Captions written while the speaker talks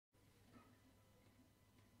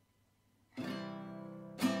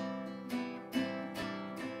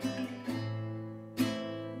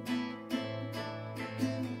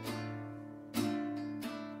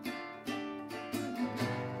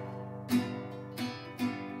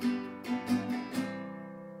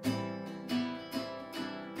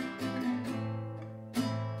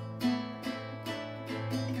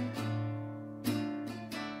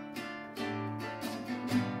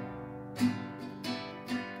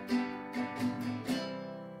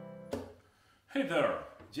Hey there,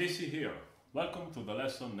 JC here. Welcome to the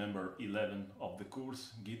lesson number 11 of the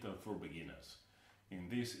course Guitar for Beginners. In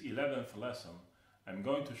this 11th lesson, I'm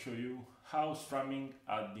going to show you how strumming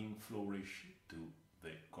adding flourish to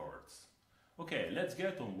the chords. Okay, let's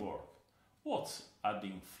get on work. What's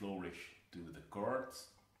adding flourish to the chords?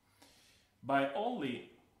 By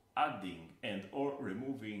only adding and or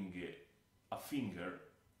removing a finger,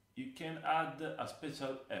 you can add a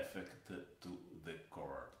special effect to the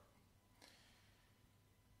chord.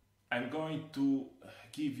 I'm going to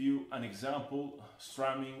give you an example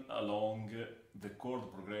strumming along the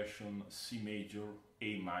chord progression C major,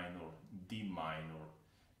 A minor, D minor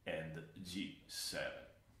and G7.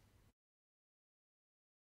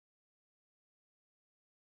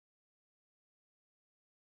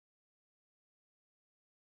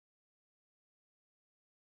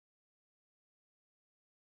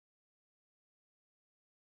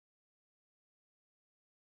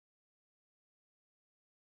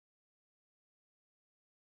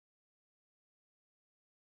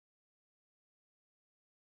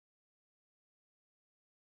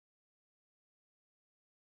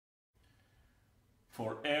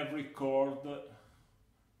 For every chord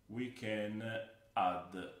we can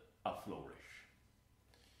add a flourish.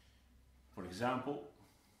 For example,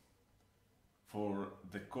 for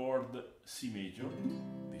the chord C major,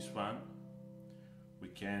 this one, we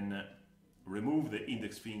can remove the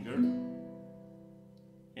index finger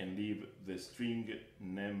and leave the string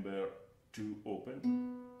number 2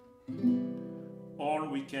 open, or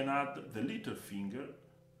we can add the little finger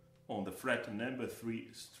on the fret number 3,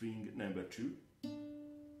 string number 2.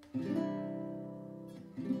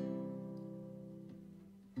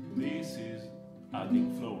 This is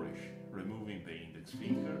adding flourish, removing the index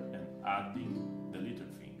finger and adding the little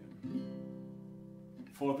finger.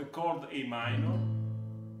 For the chord A minor,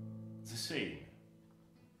 the same.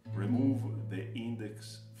 Remove the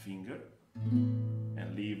index finger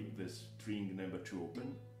and leave the string number 2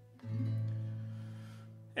 open,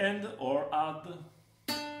 and or add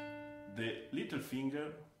the little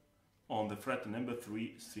finger on the fret number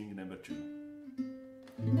 3, string number 2.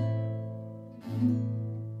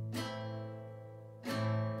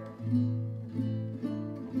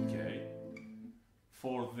 Okay.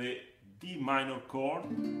 For the D minor chord,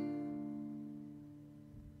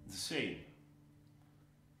 the same,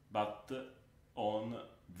 but on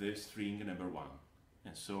the string number 1.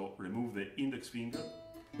 And so remove the index finger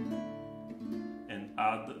and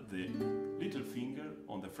add the little finger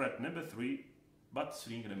on the fret number 3, but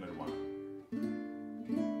string number 1.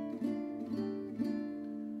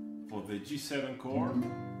 For the G7 chord,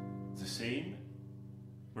 the same,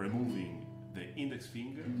 removing the index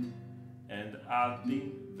finger and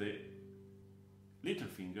adding the little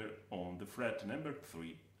finger on the fret number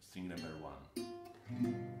 3, string number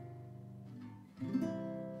 1.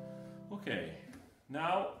 Okay,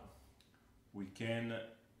 now we can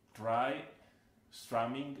try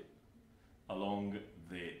strumming along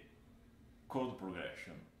the chord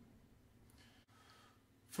progression.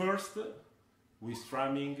 First, we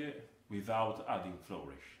strumming without adding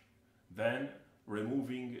flourish, then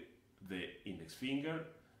removing the index finger,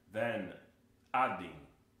 then adding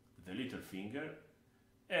the little finger,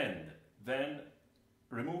 and then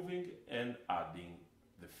removing and adding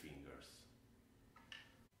the fingers.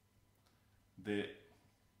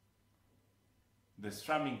 The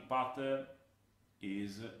strumming pattern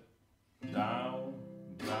is down,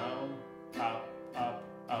 down, up, up,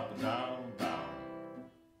 up, down, down,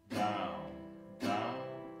 down, down,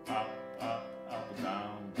 up, up, up,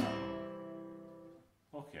 down, down.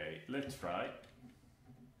 Okay, let's try.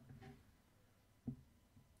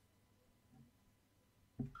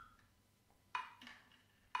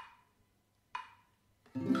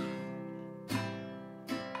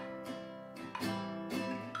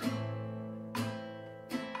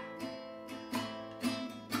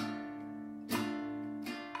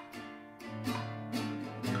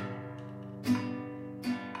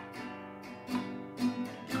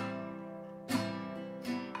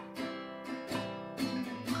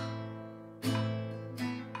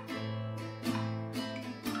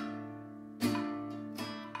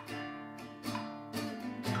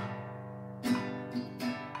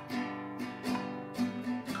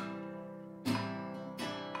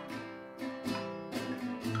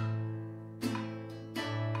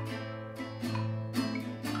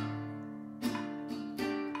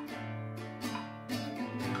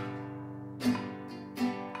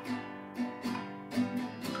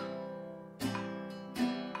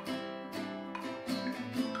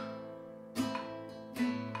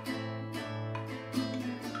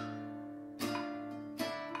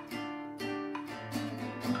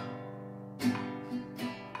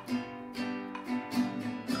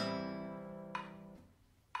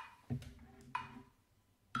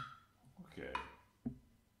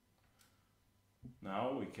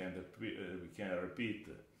 we can repeat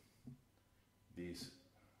this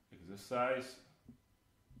exercise,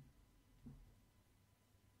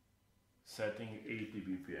 setting 80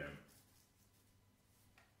 BPM.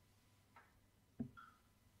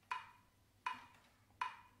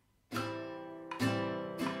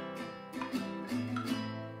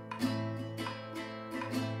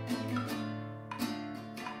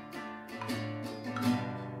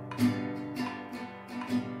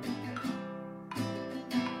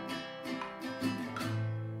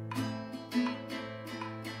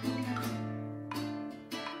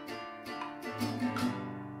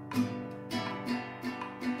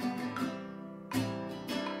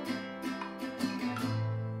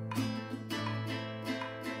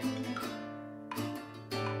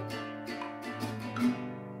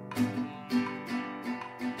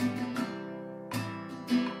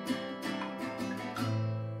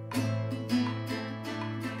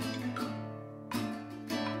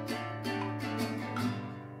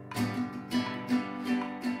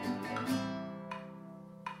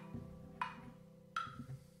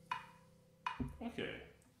 Okay,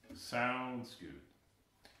 sounds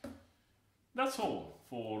good. That's all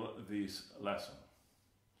for this lesson.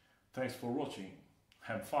 Thanks for watching,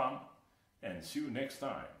 have fun, and see you next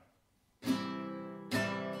time.